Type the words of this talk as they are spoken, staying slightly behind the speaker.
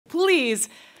please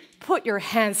put your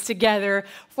hands together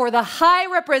for the High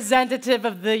Representative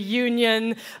of the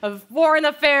Union of Foreign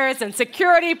Affairs and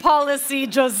Security Policy,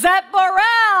 Josep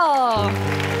Borrell.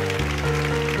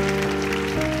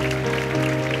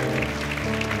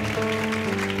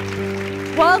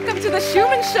 Welcome to the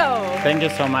Schuman Show. Thank you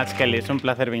so much, Kelly. It's un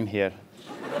placer being here.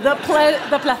 The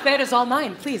placer is all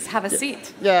mine. Please, have a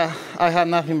seat. Yeah, I had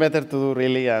nothing better to do,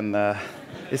 really, and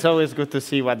it's always good to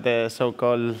see what the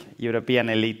so-called European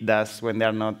elite does when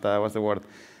they're not, what's the word,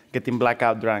 getting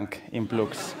blackout drunk in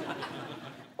Plux.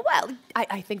 Well,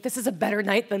 I think this is a better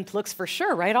night than Plux for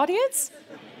sure, right, audience?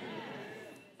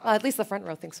 At least the front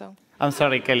row thinks so. I'm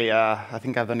sorry, Kelly. I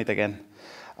think I've done it again.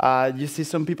 You see,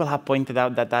 some people have pointed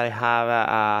out that I have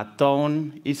a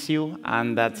tone issue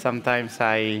and that sometimes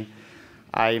I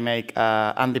make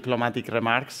undiplomatic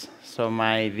remarks. So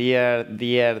my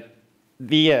dear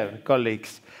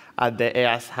colleagues at the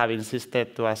EAS have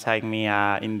insisted to assign me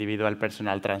an individual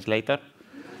personal translator.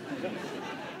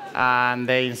 And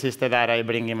they insisted that I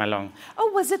bring him along. Oh,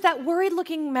 was it that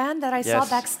worried-looking man that I saw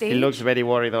backstage? He looks very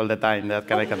worried all the time. That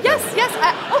can I can yes, tell.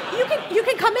 yes. You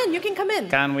can come in. You can come in.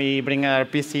 Can we bring our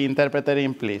PC interpreter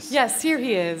in, please? Yes, here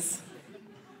he is.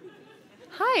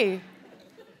 Hi.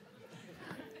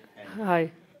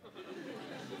 Hi.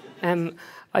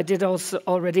 I did also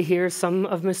already hear some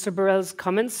of Mr. Borrell's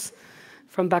comments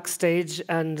from backstage,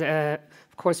 and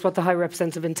of course, what the High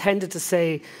Representative intended to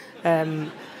say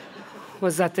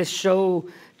was that this show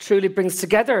truly brings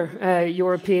together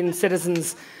European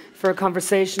citizens for a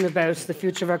conversation about the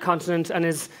future of our continent and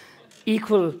is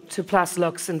equal to Plus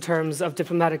Lux in terms of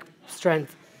diplomatic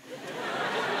strength.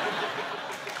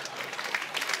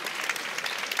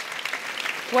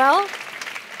 Well,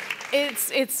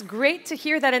 it's great to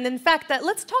hear that, and in fact,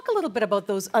 let's talk a little bit about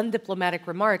those undiplomatic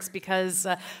remarks, because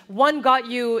one got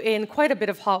you in quite a bit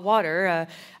of hot water.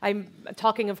 I'm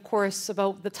talking, of course,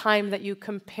 about the time that you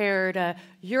compared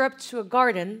Europe to a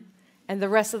garden and the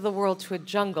rest of the world to a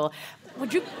jungle.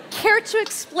 Would you care to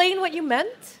explain what you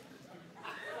meant?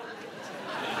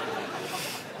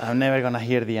 I'm never going to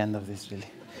hear the end of this, really.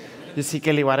 You see,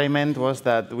 Kelly, what I meant was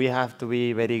that we have to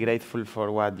be very grateful for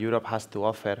what Europe has to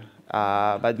offer.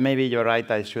 But maybe you're right,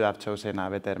 I should have chosen a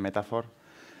better metaphor.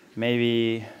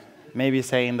 Maybe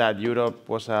saying that Europe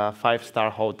was a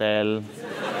 5-star hotel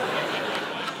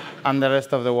and the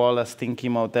rest of the world a stinky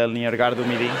motel near Gare du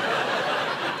Midi.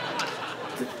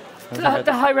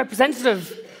 The High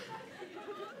Representative,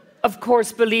 of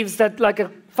course, believes that, like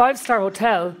a 5-star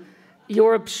hotel,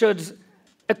 Europe should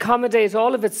accommodate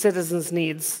all of its citizens'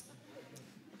 needs.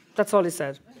 That's all he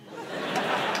said.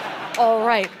 All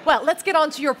right. Well, let's get on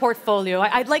to your portfolio.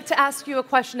 I'd like to ask you a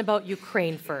question about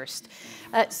Ukraine first.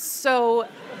 So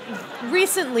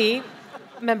recently,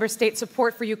 member state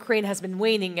support for Ukraine has been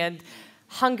waning, and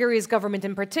Hungary's government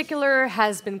in particular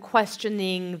has been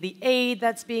questioning the aid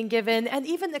that's being given and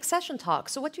even accession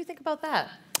talks. So what do you think about that?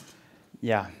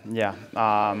 Yeah.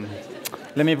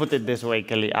 Let me put it this way,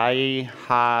 Kelly. I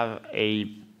have a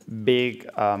big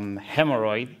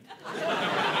hemorrhoid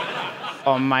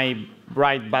on my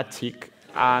right butt cheek,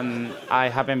 and I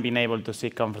haven't been able to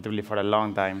sit comfortably for a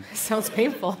long time. Sounds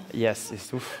painful. Yes,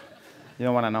 it's oof. You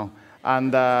don't want to know.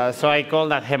 And so I call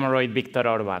that hemorrhoid Viktor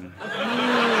Orban.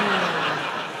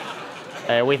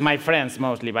 With my friends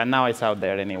mostly, but now it's out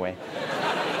there anyway.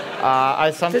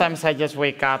 Sometimes I just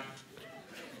wake up.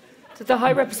 The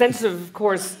High Representative, of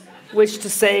course, wished to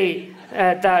say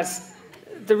that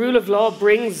the rule of law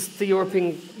brings the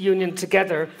European Union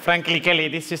together. Frankly, Kelly,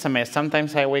 this is a mess.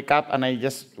 Sometimes I wake up and I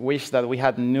just wish that we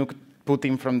had nuked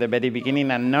Putin from the very beginning,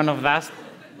 and none of that,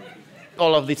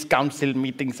 all of these council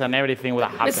meetings and everything would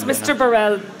have happened. Mr.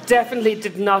 Borrell definitely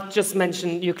did not just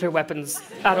mention nuclear weapons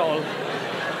at all.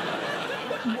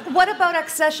 What about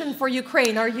accession for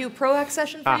Ukraine? Are you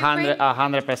pro-accession for Ukraine?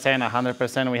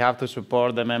 100%. We have to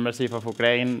support the membership of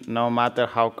Ukraine, no matter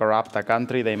how corrupt a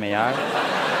country they may are.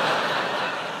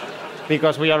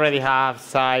 Because we already have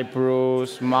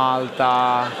Cyprus,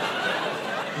 Malta,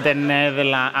 the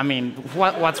Netherlands. I mean,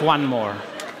 what's one more?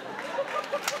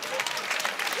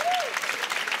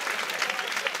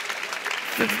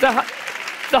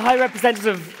 The High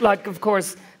Representative, like, of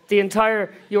course, the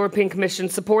entire European Commission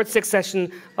supports the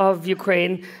accession of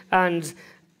Ukraine and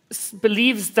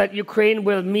believes that Ukraine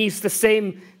will meet the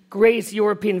same great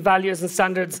European values and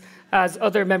standards as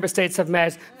other member states have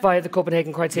met via the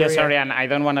Copenhagen criteria. Yes, sorry, and I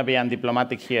don't want to be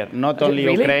undiplomatic here. Not only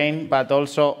really? Ukraine, but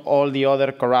also all the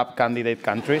other corrupt candidate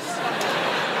countries,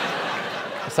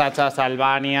 such as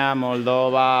Albania,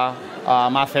 Moldova,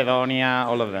 Macedonia,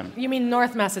 all of them. You mean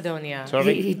North Macedonia?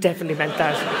 Sorry? He definitely meant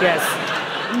that, yes.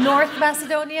 North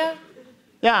Macedonia?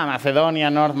 Yeah, Macedonia,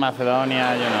 North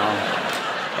Macedonia, you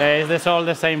know. It's all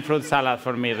the same fruit salad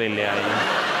for me, really.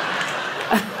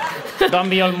 Don't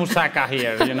be all moussaka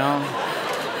here, you know.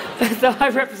 The High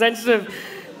Representative,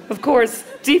 of course,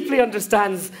 deeply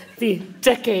understands the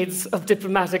decades of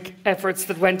diplomatic efforts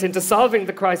that went into solving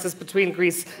the crisis between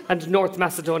Greece and North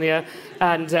Macedonia.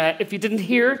 And if you didn't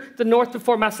hear the North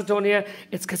before Macedonia,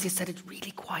 it's because you said it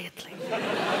really quietly.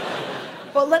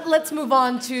 Well, let's move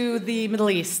on to the Middle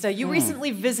East. You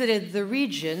recently visited the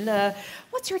region.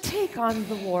 What's your take on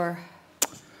the war?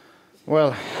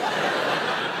 Well,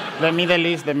 the Middle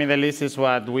East is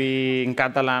what we in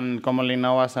Catalan commonly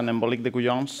know as an embolic de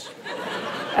couillons.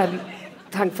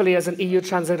 Thankfully, as an EU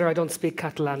translator, I don't speak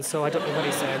Catalan, so I don't know what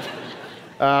he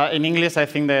said. In English, I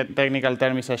think the technical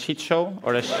term is a shit show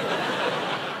or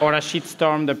a shit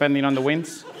storm, depending on the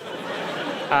winds.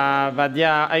 But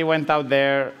yeah, I went out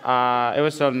there. It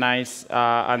was so nice.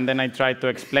 And then I tried to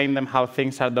explain them how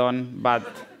things are done. But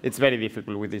it's very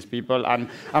difficult with these people. And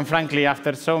frankly,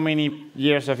 after so many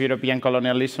years of European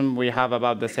colonialism, we have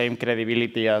about the same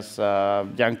credibility as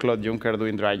Jean-Claude Juncker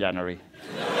doing Dry January.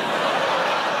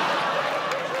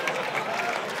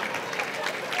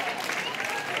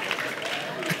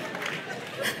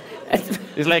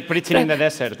 It's like preaching in the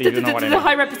desert, if you know what I mean.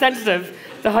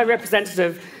 The High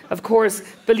Representative, of course,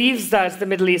 believes that the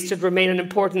Middle East should remain an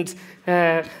important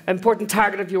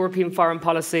target of European foreign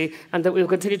policy, and that we will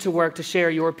continue to work to share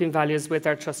European values with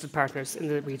our trusted partners in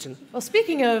the region. Well,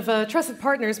 speaking of trusted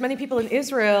partners, many people in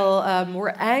Israel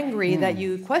were angry that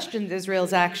you questioned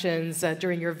Israel's actions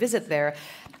during your visit there.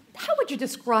 How would you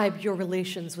describe your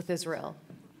relations with Israel?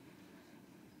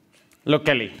 Look,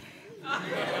 Kelly,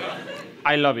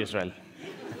 I love Israel.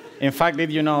 In fact,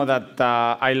 did you know that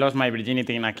I lost my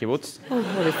virginity in a kibbutz? Oh,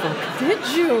 holy fuck.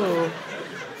 Did you?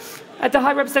 The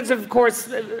High Representative, of course,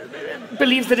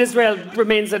 believes that Israel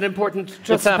remains an important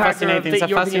trusted partner of the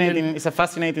European Union. It's a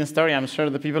fascinating story. I'm sure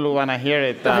the people who want to hear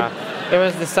it. It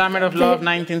was the summer of love,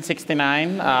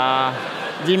 1969.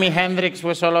 Jimi Hendrix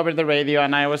was all over the radio,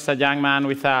 and I was a young man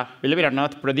with a, believe it or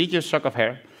not, prodigious shock of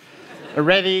hair,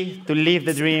 ready to live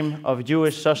the dream of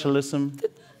Jewish socialism.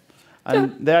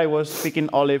 And there I was, picking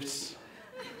olives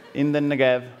in the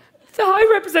Negev. The High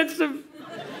Representative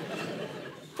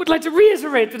would like to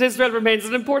reiterate that Israel remains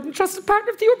an important trusted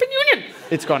partner of the European Union.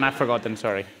 It's gone, I've forgotten,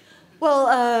 sorry.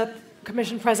 Well,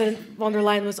 Commission President von der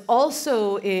Leyen was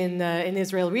also in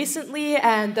Israel recently,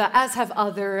 and as have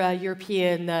other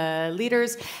European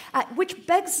leaders, which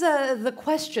begs the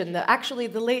question. Actually,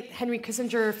 the late Henry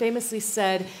Kissinger famously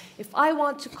said, if I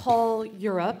want to call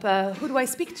Europe, who do I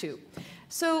speak to?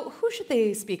 So who should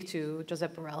they speak to, Josep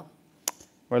Borrell?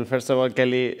 Well, first of all,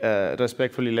 Kelly,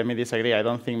 respectfully, let me disagree. I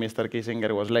don't think Mr.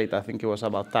 Kissinger was late. I think it was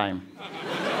about time.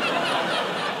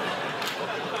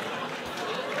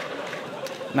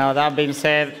 Now, that being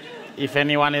said, if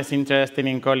anyone is interested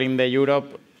in calling the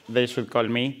Europe, they should call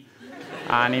me.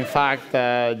 And in fact,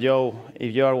 Joe,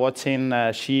 if you are watching,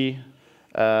 all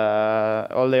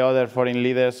the other foreign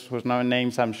leaders whose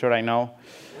names I'm sure I know,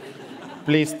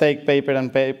 please take pen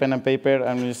and paper,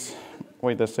 and just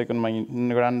wait a second, my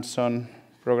grandson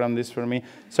programmed this for me.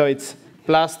 So it's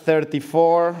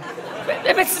 +34.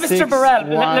 Mr. Borrell,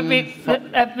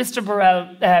 Mr.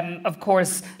 Borrell, of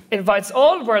course, invites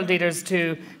all world leaders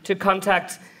to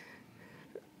contact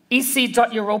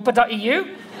ec.europa.eu.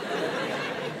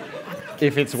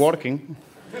 If it's working.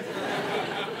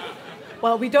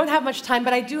 Well, we don't have much time,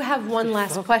 but I do have one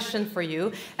last question for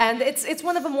you. And it's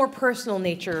one of a more personal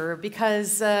nature,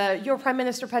 because your Prime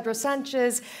Minister, Pedro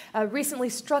Sánchez, recently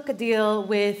struck a deal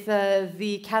with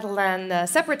the Catalan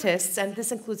separatists, and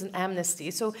this includes an amnesty.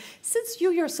 So since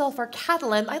you yourself are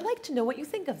Catalan, I'd like to know what you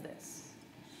think of this.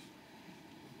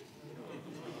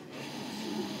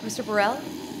 Mr. Borrell?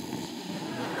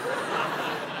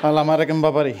 Hola, Marek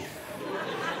Mbapari.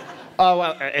 Oh,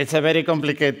 well, it's a very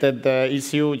complicated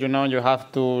issue. You know, you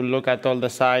have to look at all the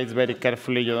sides very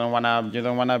carefully. You don't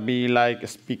wanna be like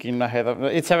speaking ahead of.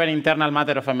 It's a very internal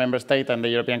matter of a member state, and the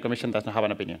European Commission does not have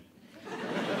an opinion.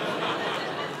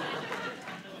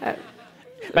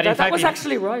 But that was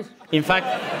actually right. In fact,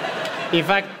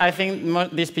 I think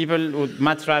these people would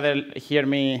much rather hear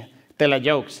me tell a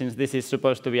joke, since this is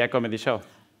supposed to be a comedy show.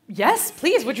 Yes,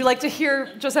 please. Would you like to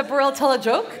hear Josep Borrell tell a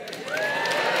joke?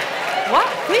 What?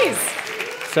 Please.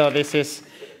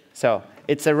 So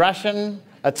it's a Russian,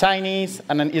 a Chinese,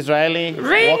 and an Israeli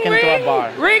walking ring, to a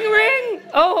bar. Ring, ring.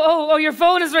 Oh, your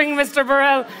phone is ringing, Mr.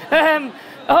 Borrell.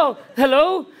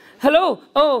 Hello.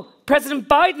 Oh, President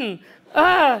Biden.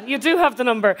 You do have the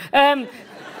number.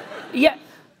 Yeah.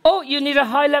 Oh, you need a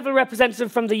high-level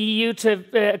representative from the EU to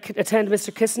attend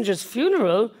Mr. Kissinger's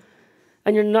funeral.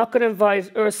 and you're not going to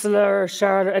invite Ursula or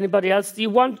Charlotte or anybody else, do you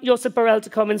want Josep Borrell to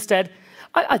come instead?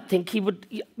 I think he would.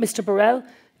 Mr. Borrell,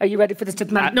 are you ready for this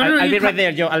diplomatic? I'll be right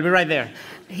there, Joe. I'll be right there.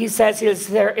 He says he's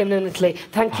there imminently.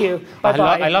 Thank you.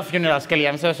 Bye-bye. I love funerals, Kelly.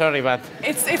 I'm so sorry, but...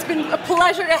 It's been a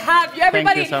pleasure to have you,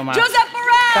 everybody. Thank you so much. Josep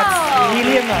Borrell! That's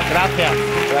really enough. Gracias.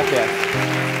 Gracias.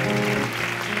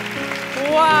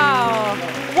 Wow.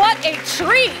 What a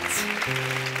treat.